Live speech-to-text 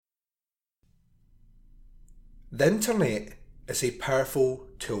The internet is a powerful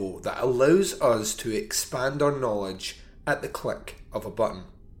tool that allows us to expand our knowledge at the click of a button.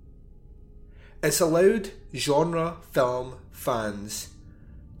 It's allowed genre film fans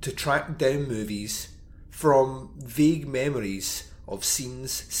to track down movies from vague memories of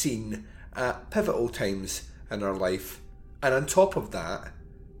scenes seen at pivotal times in our life, and on top of that,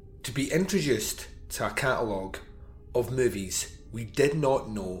 to be introduced to a catalogue of movies we did not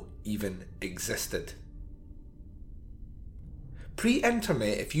know even existed.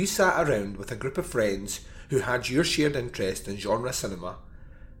 Pre-internet, if you sat around with a group of friends who had your shared interest in genre cinema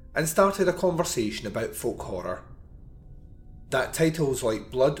and started a conversation about folk horror, that titles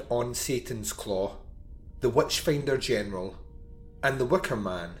like Blood on Satan's Claw, The Witchfinder General and The Wicker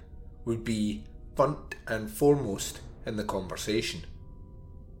Man would be front and foremost in the conversation.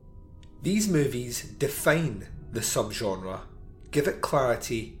 These movies define the subgenre, give it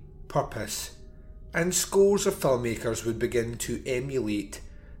clarity, purpose, and scores of filmmakers would begin to emulate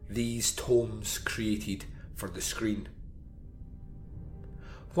these tomes created for the screen.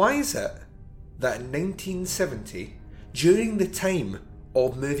 Why is it that in 1970, during the time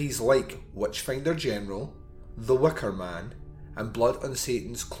of movies like Witchfinder General, The Wicker Man, and Blood on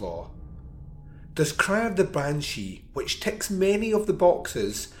Satan's Claw, does Cry of the Banshee, which ticks many of the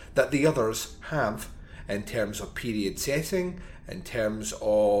boxes that the others have in terms of period setting, in terms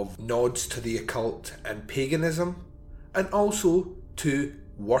of nods to the occult and paganism, and also to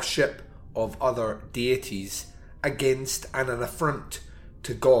worship of other deities against and an affront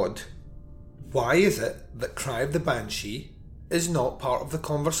to God, why is it that Cry of the Banshee is not part of the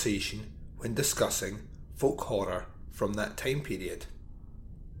conversation when discussing folk horror from that time period?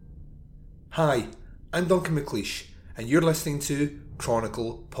 Hi, I'm Duncan McLeish, and you're listening to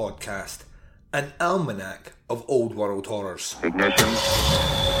Chronicle Podcast, an almanac of old world horrors. Ignition.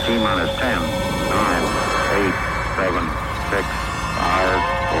 T-minus 10, 9, 8, 7, 6, 5,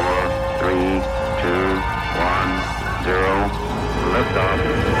 4, 3, 2, 1, 0. Liftoff.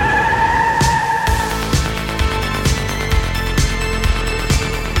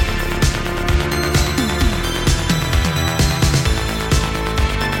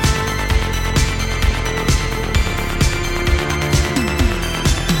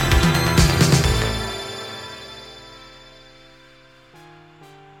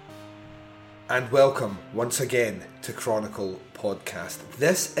 And welcome once again to Chronicle Podcast.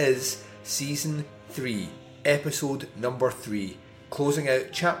 This is Season 3, Episode number 3, closing out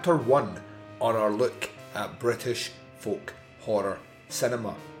Chapter 1 on our look at British folk horror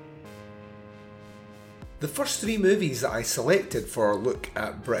cinema. The first 3 movies that I selected for our look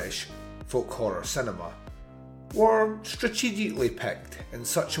at British folk horror cinema were strategically picked in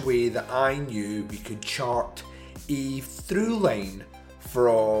such a way that I knew we could chart a through line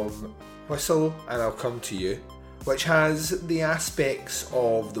from Whistle and I'll Come to You, which has the aspects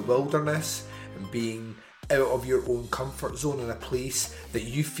of the wilderness and being out of your own comfort zone in a place that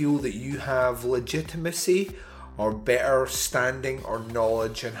you feel that you have legitimacy or better standing or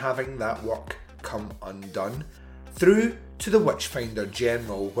knowledge, and having that work come undone, through to the Witchfinder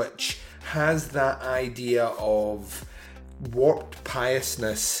General, which has that idea of warped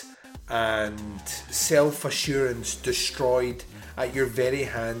piousness and self-assurance destroyed at your very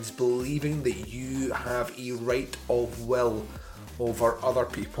hands, believing that you have a right of will over other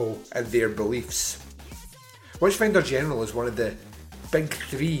people and their beliefs. Witchfinder General is one of the big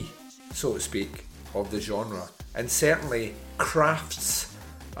 3, so to speak, of the genre, and certainly crafts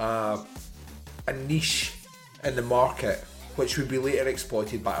a niche in the market which would be later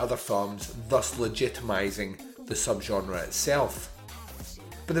exploited by other films, thus legitimising the subgenre itself.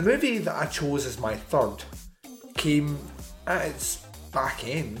 But the movie that I chose as my third came at its back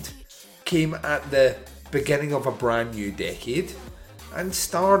end, came at the beginning of a brand new decade, and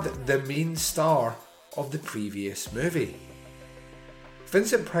starred the main star of the previous movie.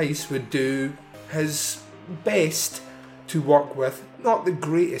 Vincent Price would do his best to work with not the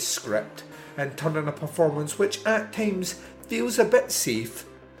greatest script and turn in a performance which at times feels a bit safe,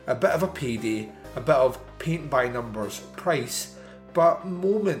 a bit of a payday, a bit of paint by numbers Price, but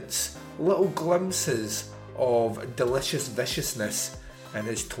moments, little glimpses of delicious viciousness in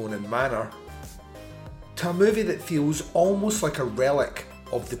his tone and manner, to a movie that feels almost like a relic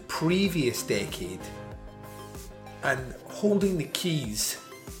of the previous decade and holding the keys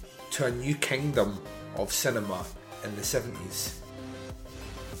to a new kingdom of cinema in the 70s.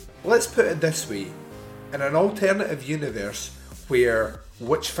 Let's put it this way, in an alternative universe where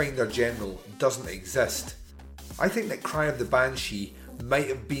Witchfinder General doesn't exist, I think that Cry of the Banshee might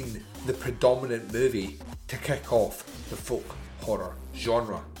have been the predominant movie to kick off the folk horror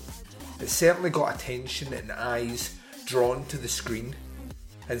genre. it certainly got attention and eyes drawn to the screen,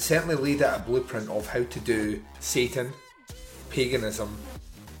 and certainly laid out a blueprint of how to do Satan, paganism,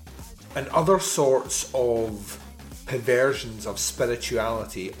 and other sorts of perversions of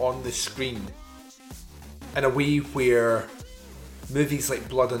spirituality on the screen in a way where movies like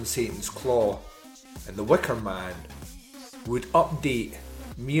Blood on Satan's Claw and The Wicker Man would update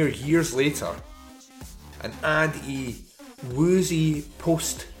mere years later and add a woozy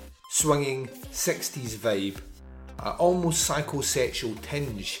post-swinging 60s vibe, an almost psychosexual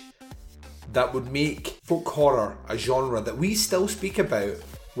tinge that would make folk horror a genre that we still speak about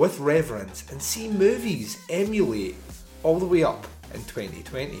with reverence and see movies emulate all the way up in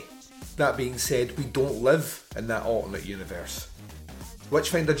 2020. That being said, we don't live in that alternate universe.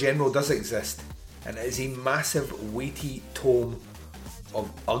 Witchfinder General does exist, and it is a massive weighty tome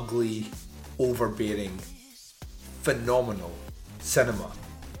of ugly, overbearing, phenomenal cinema.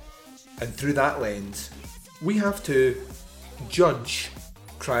 And through that lens, we have to judge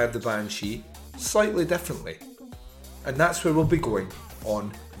Cry of the Banshee slightly differently. And that's where we'll be going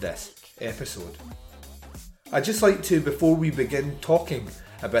on this episode. I'd just like to, before we begin talking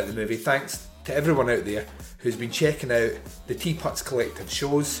about the movie, thanks to everyone out there who's been checking out the Teapots Collective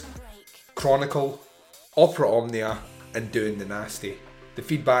shows, Chronicle, Opera Omnia and Doing the Nasty. The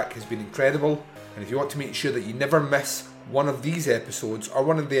feedback has been incredible, and if you want to make sure that you never miss one of these episodes or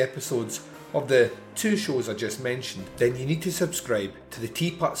one of the episodes of the two shows I just mentioned, then you need to subscribe to the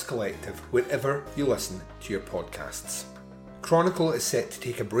Teapots Collective wherever you listen to your podcasts. Chronicle is set to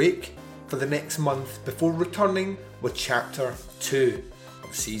take a break for the next month before returning with Chapter 2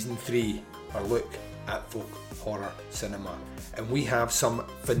 of Season 3, our look at folk horror cinema. And we have some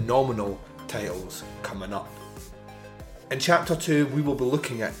phenomenal titles coming up. In Chapter 2 we will be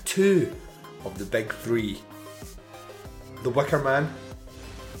looking at two of the big three: The Wicker Man,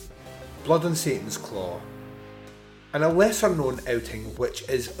 Blood on Satan's Claw, and a lesser known outing which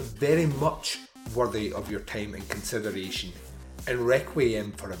is very much worthy of your time and consideration, in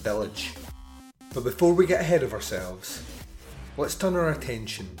Requiem for a Village. But before we get ahead of ourselves, let's turn our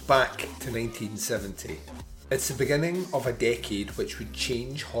attention back to 1970. It's the beginning of a decade which would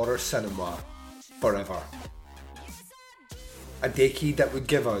change horror cinema forever. A decade that would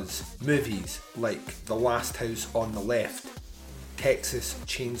give us movies like The Last House on the Left, Texas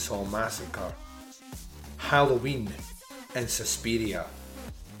Chainsaw Massacre, Halloween, and Suspiria.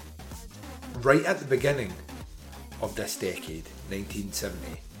 Right at the beginning of this decade,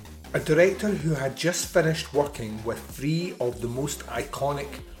 1970. A director who had just finished working with three of the most iconic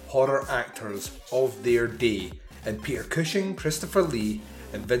horror actors of their day in Peter Cushing, Christopher Lee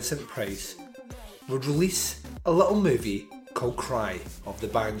and Vincent Price would release a little movie called Cry of the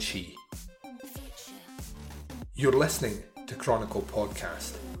Banshee. You're listening to Chronicle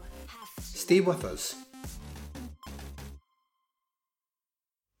Podcast. Stay with us.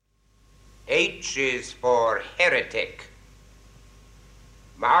 H is for heretic.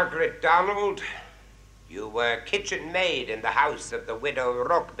 Margaret Donald, you were kitchen maid in the house of the widow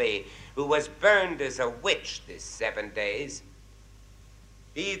Rugby, who was burned as a witch this 7 days.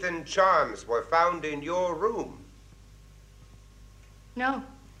 Heathen charms were found in your room. No.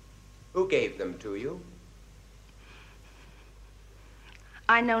 Who gave them to you?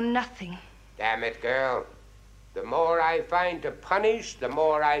 I know nothing. Damn it, girl. The more I find to punish, the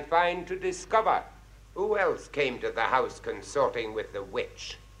more I find to discover. Who else came to the house consorting with the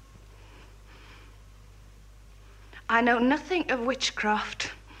witch? I know nothing of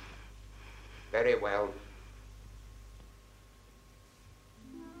witchcraft. Very well.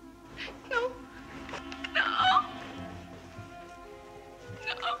 No. No.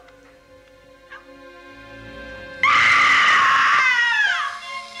 No.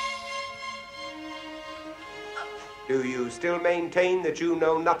 Do you still maintain that you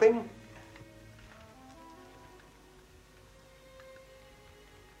know nothing?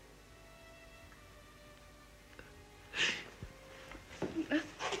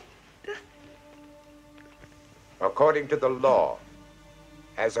 According to the law,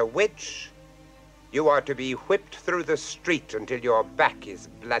 as a witch, you are to be whipped through the street until your back is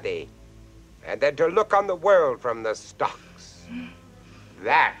bloody, and then to look on the world from the stocks.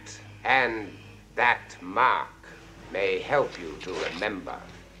 That and that mark may help you to remember.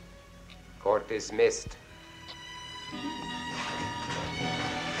 Court dismissed.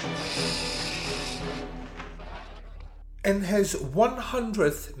 In his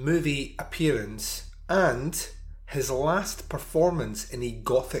 100th movie appearance and his last performance in a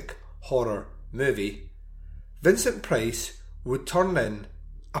gothic horror movie, Vincent Price would turn in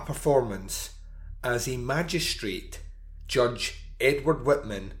a performance as a magistrate, Judge Edward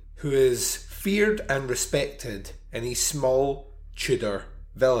Whitman, who is feared and respected in his small Tudor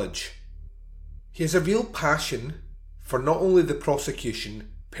village. He has a real passion for not only the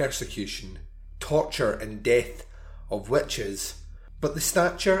prosecution, persecution, torture and death of witches, but the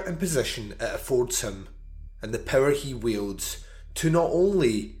stature and position it affords him and the power he wields to not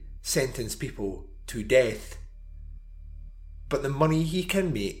only sentence people to death, but the money he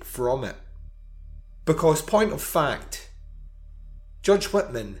can make from it. Because, point of fact, Judge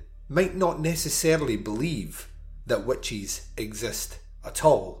Whitman might not necessarily believe that witches exist at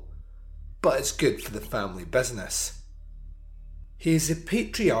all, but it's good for the family business. He is the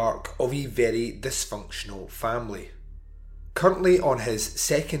patriarch of a very dysfunctional family, currently on his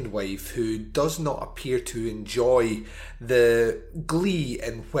second wife, who does not appear to enjoy the glee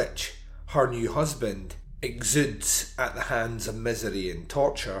in which her new husband exudes at the hands of misery and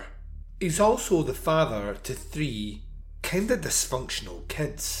torture. He's also the father to 3 kinda dysfunctional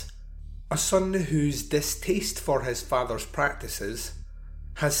kids. A son whose distaste for his father's practices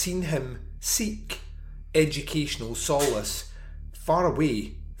has seen him seek educational solace far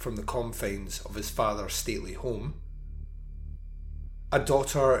away from the confines of his father's stately home. A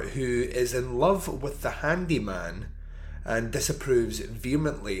daughter who is in love with the handyman and disapproves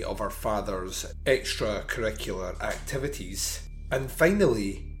vehemently of her father's extracurricular activities. And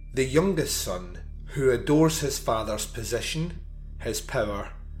finally, the youngest son who adores his father's position, his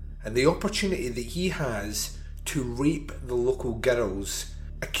power, and the opportunity that he has to rape the local girls,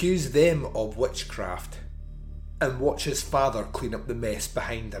 accuse them of witchcraft, and watch his father clean up the mess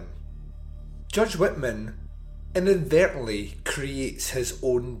behind him. Judge Whitman inadvertently creates his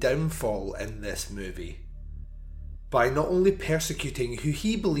own downfall in this movie by not only persecuting who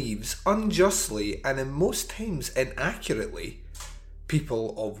he believes unjustly and in most times inaccurately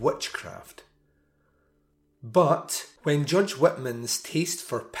people of witchcraft, but when Judge Whitman's taste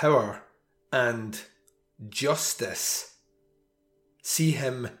for power and justice see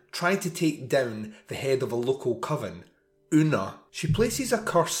him try to take down the head of a local coven, Una, she places a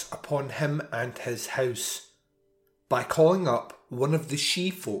curse upon him and his house by calling up one of the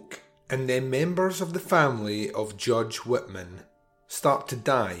she-folk, and then members of the family of Judge Whitman start to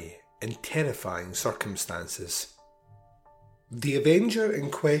die in terrifying circumstances. The Avenger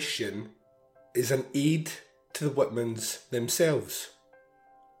in question is an aide to the Whitmans themselves.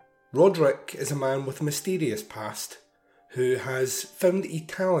 Roderick is a man with a mysterious past who has found a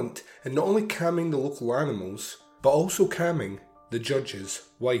talent in not only calming the local animals, but also calming the judge's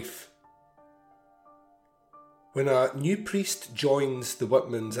wife. When a new priest joins the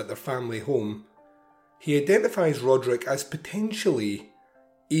Whitmans at their family home, he identifies Roderick as potentially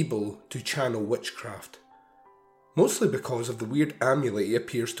able to channel witchcraft, mostly because of the weird amulet he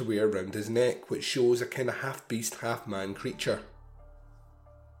appears to wear around his neck, which shows a kind of half-beast, half-man creature.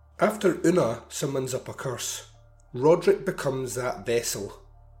 After Una summons up a curse, Roderick becomes that vessel,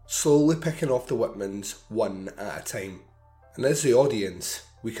 slowly picking off the Whitmans one at a time. And as the audience,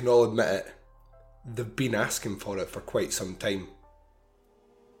 we can all admit it, they've been asking for it for quite some time.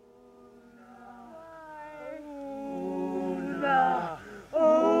 Una,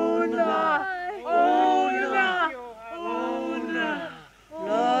 Una, Una, Una.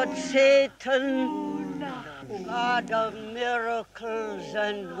 Lord Satan, God of miracles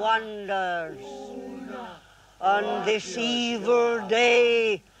and wonders, on this evil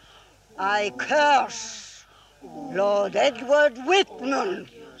day I curse Lord Edward Whitman.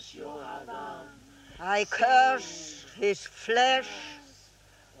 I curse his flesh,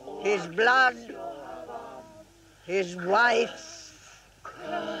 his blood, his wife,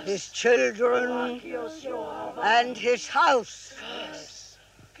 his children, and his house.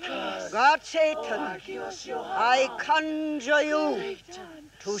 God, Satan, I conjure you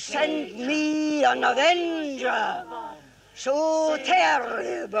to send me an avenger so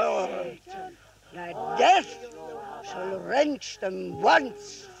terrible that death shall wrench them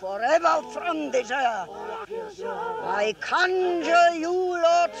once forever from this earth. I conjure you,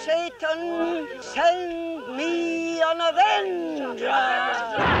 Lord Satan, send me an avenger.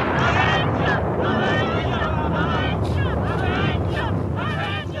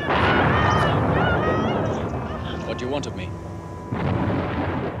 What do you want of me?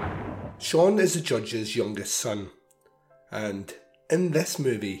 Sean is the judge's youngest son, and in this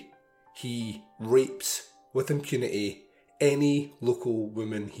movie, he rapes with impunity any local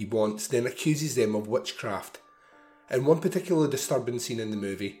woman he wants, then accuses them of witchcraft. In one particular disturbing scene in the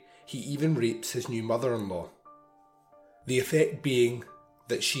movie, he even rapes his new mother-in-law. The effect being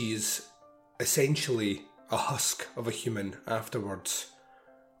that she is essentially a husk of a human afterwards,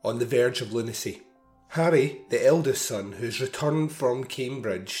 on the verge of lunacy. Harry, the eldest son, who's returned from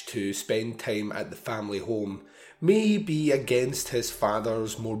Cambridge to spend time at the family home, may be against his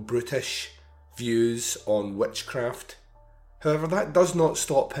father's more brutish views on witchcraft. However, that does not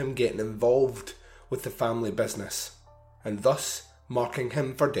stop him getting involved with the family business, and thus marking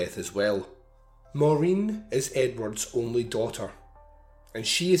him for death as well. Maureen is Edward's only daughter, and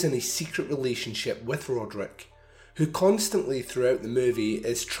she is in a secret relationship with Roderick, who constantly throughout the movie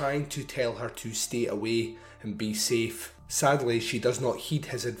is trying to tell her to stay away and be safe. Sadly, she does not heed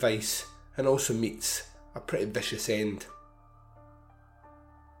his advice and also meets a pretty vicious end.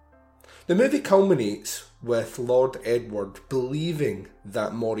 The movie culminates with Lord Edward believing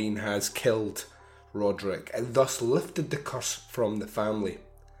that Maureen has killed Roderick and thus lifted the curse from the family.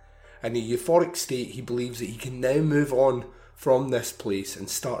 In a euphoric state, he believes that he can now move on from this place and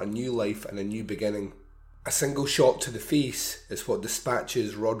start a new life and a new beginning. A single shot to the face is what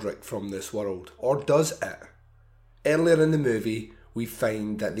dispatches Roderick from this world, or does it? Earlier in the movie, we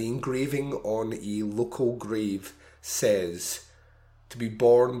find that the engraving on a local grave says, "To be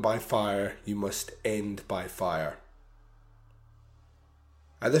born by fire, you must end by fire."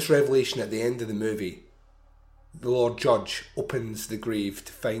 At this revelation at the end of the movie, the Lord Judge opens the grave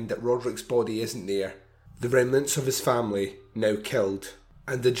to find that Roderick's body isn't there, the remnants of his family now killed,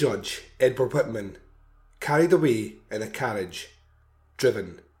 and the judge, Edward Whitman, carried away in a carriage,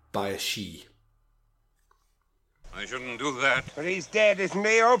 driven by a she. I shouldn't do that. But he's dead, isn't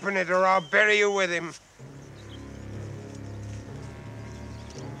he? Open it or I'll bury you with him.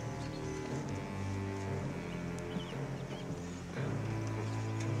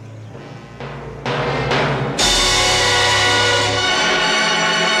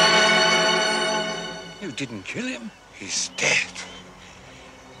 You didn't kill him? He's dead.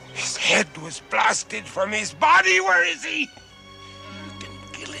 His head was blasted from his body. Where is he? You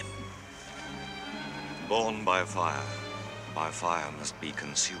didn't kill him. Born by fire must be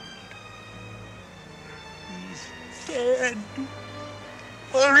consumed. He's dead.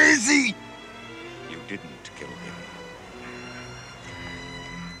 Where is he? You didn't kill him.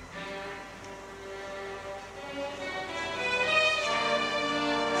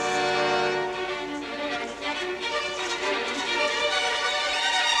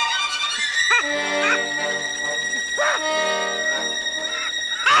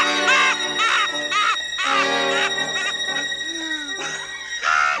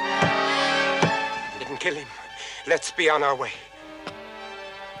 Kill him. Let's be on our way.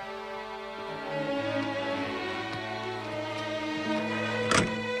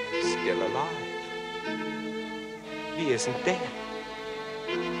 Still alive. He isn't dead.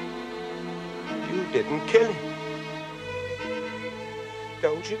 You didn't kill him.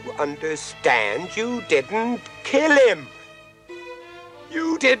 Don't you understand? You didn't kill him.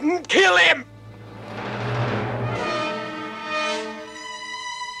 You didn't kill him.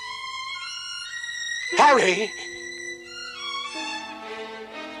 Harry!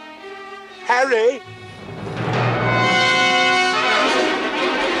 Harry!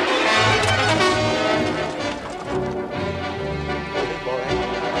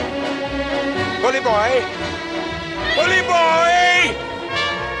 Bully boy! Bully boy!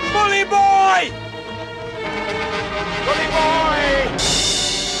 Bully boy! Bully boy!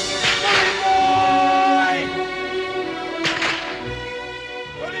 Bully boy!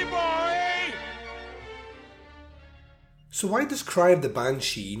 Bully boy! So why does Cry of the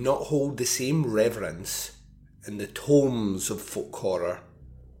Banshee not hold the same reverence in the tomes of folk horror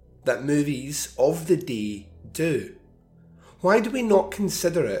that movies of the day do? Why do we not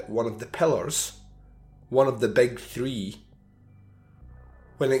consider it one of the pillars, one of the big three,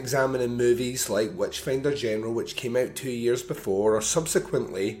 when examining movies like Witchfinder General, which came out 2 years before, or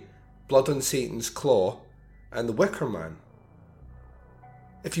subsequently Blood on Satan's Claw and The Wicker Man?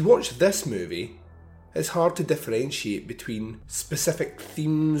 If you watch this movie, it's hard to differentiate between specific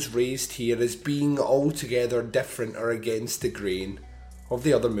themes raised here as being altogether different or against the grain of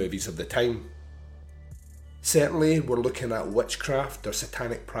the other movies of the time. Certainly, we're looking at witchcraft or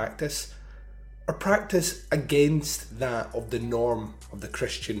satanic practice, or practice against that of the norm of the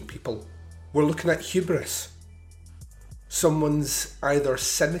Christian people. We're looking at hubris, someone's either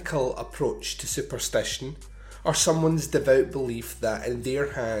cynical approach to superstition, or someone's devout belief that in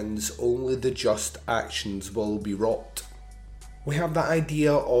their hands only the just actions will be wrought. We have that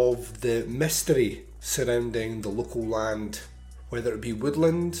idea of the mystery surrounding the local land, whether it be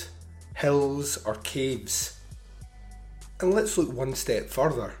woodland, hills or caves. And let's look one step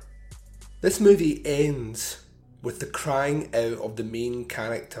further. This movie ends with the crying out of the main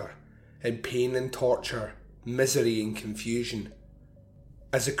character in pain and torture, misery and confusion.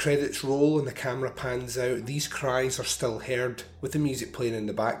 As the credits roll and the camera pans out, these cries are still heard with the music playing in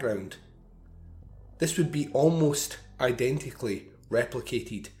the background. This would be almost identically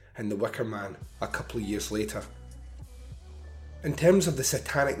replicated in The Wicker Man a couple of years later. In terms of the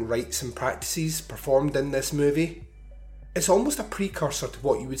satanic rites and practices performed in this movie, it's almost a precursor to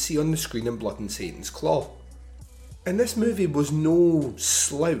what you would see on the screen in Blood and Satan's Claw. And this movie was no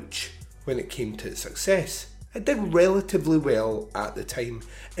slouch when it came to its success. It did relatively well at the time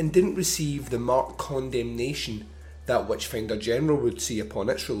and didn't receive the marked condemnation that Witchfinder General would see upon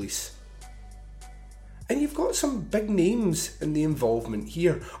its release. And you've got some big names in the involvement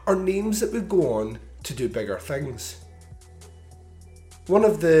here, or names that would go on to do bigger things. One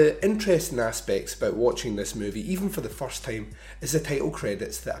of the interesting aspects about watching this movie, even for the first time, is the title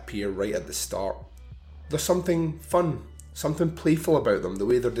credits that appear right at the start. There's something fun, something playful about them, the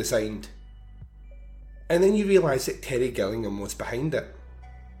way they're designed. And then you realise that Terry Gilliam was behind it.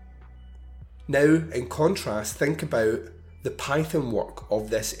 Now, in contrast, think about the Python work of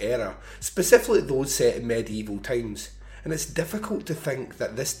this era, specifically those set in medieval times, and it's difficult to think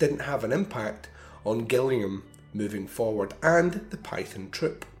that this didn't have an impact on Gilliam moving forward and the Python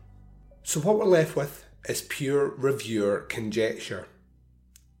troupe. So what we're left with is pure reviewer conjecture.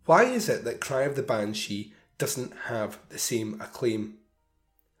 Why is it that Cry of the Banshee doesn't have the same acclaim?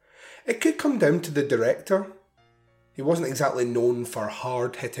 It could come down to the director. He wasn't exactly known for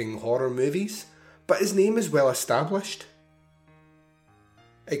hard-hitting horror movies, but his name is well established.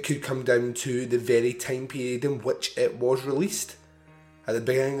 It could come down to the very time period in which it was released, at the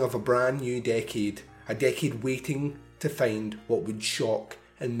beginning of a brand new decade, a decade waiting to find what would shock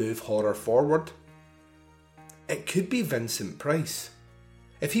and move horror forward. It could be Vincent Price.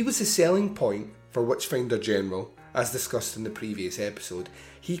 If he was the selling point for Witchfinder General, as discussed in the previous episode,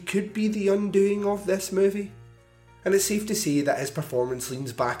 he could be the undoing of this movie. And it's safe to say that his performance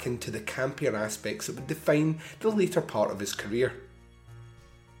leans back into the campier aspects that would define the later part of his career.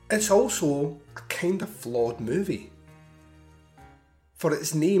 It's also a kind of flawed movie. For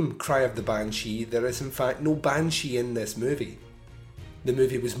its name, Cry of the Banshee, there is in fact no banshee in this movie. The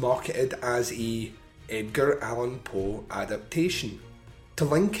movie was marketed as a Edgar Allan Poe adaptation, to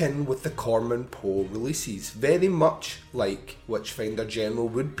link in with the Corman Poe releases, very much like Witchfinder General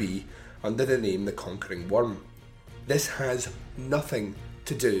would be under the name The Conquering Worm. This has nothing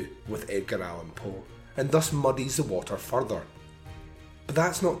to do with Edgar Allan Poe, and thus muddies the water further. But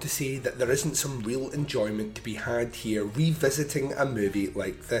that's not to say that there isn't some real enjoyment to be had here revisiting a movie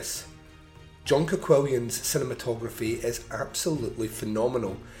like this. John Kerquillian's cinematography is absolutely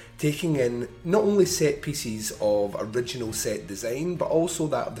phenomenal, taking in not only set pieces of original set design, but also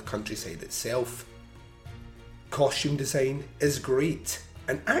that of the countryside itself. Costume design is great,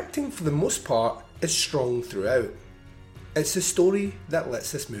 and acting for the most part is strong throughout. It's the story that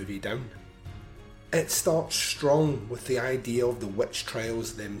lets this movie down. It starts strong with the idea of the witch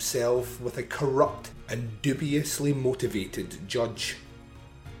trials themselves, with a corrupt and dubiously motivated judge.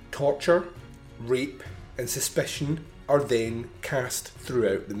 Torture, rape and suspicion are then cast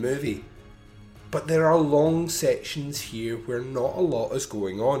throughout the movie. But there are long sections here where not a lot is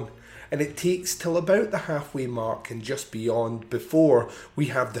going on, and it takes till about the halfway mark and just beyond before we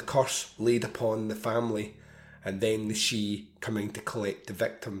have the curse laid upon the family, and then the Sidhe coming to collect the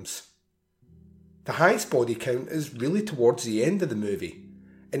victims. The highest body count is really towards the end of the movie,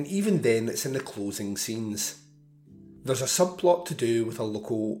 and even then it's in the closing scenes. There's a subplot to do with a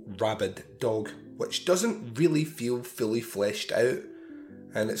local rabid dog, which doesn't really feel fully fleshed out,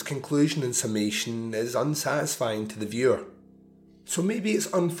 and its conclusion and summation is unsatisfying to the viewer. So maybe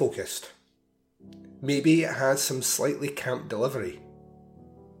it's unfocused. Maybe it has some slightly camp delivery.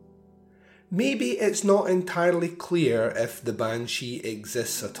 Maybe it's not entirely clear if the Banshee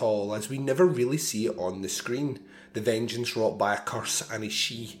exists at all, as we never really see it on the screen, the vengeance wrought by a curse and a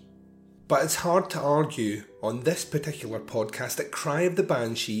Sidhe. But it's hard to argue on this particular podcast that Cry of the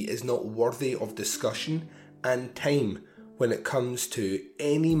Banshee is not worthy of discussion and time when it comes to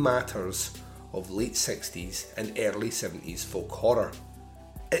any matters of late 60s and early 70s folk horror.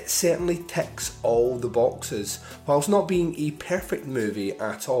 It certainly ticks all the boxes, whilst not being a perfect movie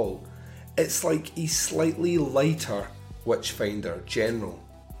at all. It's like a slightly lighter Witchfinder General.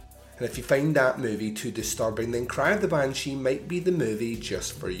 And if you find that movie too disturbing, then Cry of the Banshee might be the movie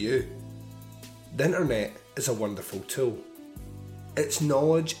just for you. The internet is a wonderful tool. It's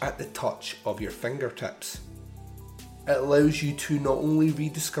knowledge at the touch of your fingertips. It allows you to not only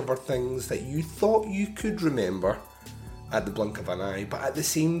rediscover things that you thought you could remember at the blink of an eye, but at the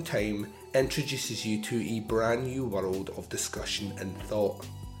same time introduces you to a brand new world of discussion and thought.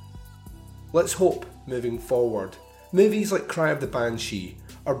 Let's hope, moving forward, movies like Cry of the Banshee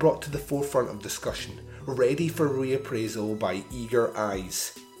are brought to the forefront of discussion, ready for reappraisal by eager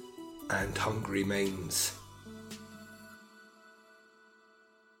eyes and hungry minds.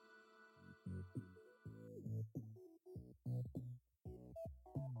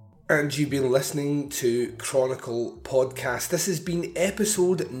 And you've been listening to Chronicle Podcast. This has been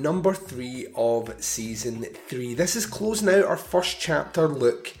episode number 3 of season 3. This is closing out our first chapter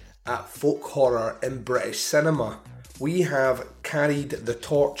look at folk horror in British cinema. We have carried the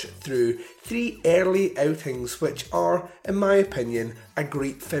torch through 3 early outings which are, in my opinion, a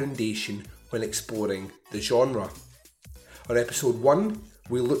great foundation when exploring the genre. On episode 1,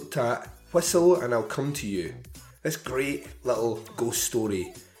 we looked at Whistle and I'll Come to You, this great little ghost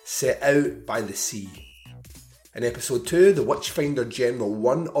story set out by the sea. In episode 2, The Witchfinder General,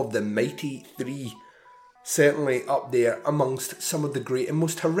 one of the mighty 3, certainly up there amongst some of the great and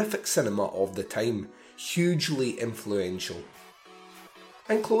most horrific cinema of the time, hugely influential.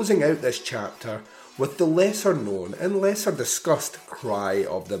 And closing out this chapter with the lesser known and lesser discussed Cry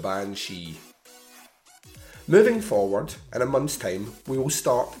of the Banshee. Moving forward, in a month's time, we will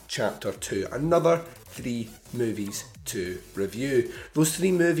start chapter 2, another 3 movies to review. Those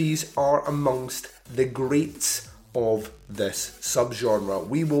 3 movies are amongst the greats of this subgenre.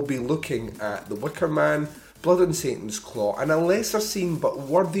 We will be looking at The Wicker Man, Blood on Satan's Claw, and a lesser seen but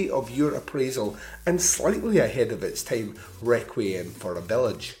worthy of your appraisal and slightly ahead of its time, Requiem for a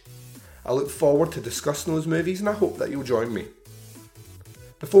Village. I look forward to discussing those movies and I hope that you'll join me.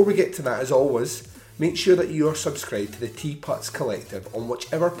 Before we get to that, as always, make sure that you are subscribed to the Teapots Collective on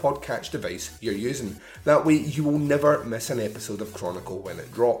whichever podcast device you're using. That way you will never miss an episode of Chronicle when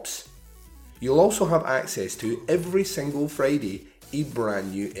it drops. You'll also have access to, every single Friday, a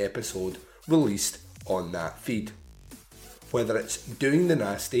brand new episode released on that feed. Whether it's Doing the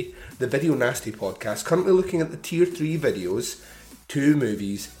Nasty, the Video Nasty podcast, currently looking at the tier 3 videos, 2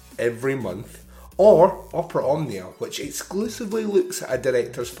 movies every month, or Opera Omnia, which exclusively looks at a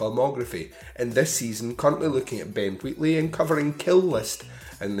director's filmography, in this season currently looking at Ben Wheatley and covering Kill List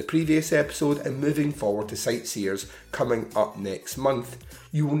in the previous episode and moving forward to Sightseers coming up next month.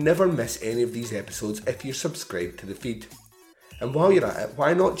 You will never miss any of these episodes if you're subscribed to the feed. And while you're at it,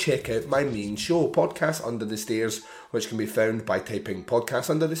 why not check out my main show, Podcast Under the Stairs, which can be found by typing Podcast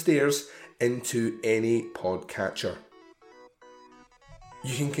Under the Stairs into any podcatcher.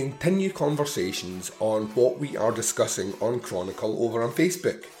 You can continue conversations on what we are discussing on Chronicle over on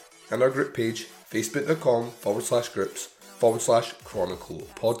Facebook and our group page, facebook.com/groups/Chronicle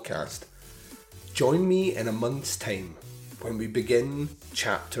Podcast. Join me in a month's time when we begin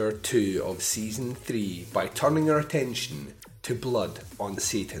chapter 2 of season 3 by turning our attention to Blood on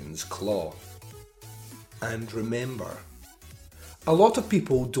Satan's Claw. And remember, a lot of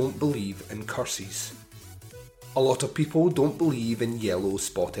people don't believe in curses. A lot of people don't believe in yellow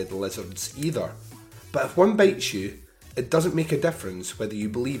spotted lizards either. But if one bites you, it doesn't make a difference whether you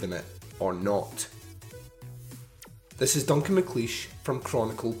believe in it or not. This is Duncan McLeish from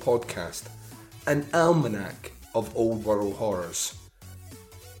Chronicle Podcast, an almanac of old world horrors.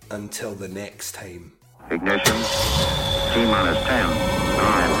 Until the next time. Ignition. T-minus 10,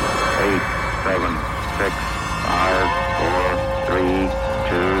 9, 8, 7, 6, 5, 4, 3,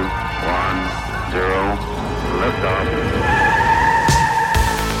 2, 1, 0. Liftoff.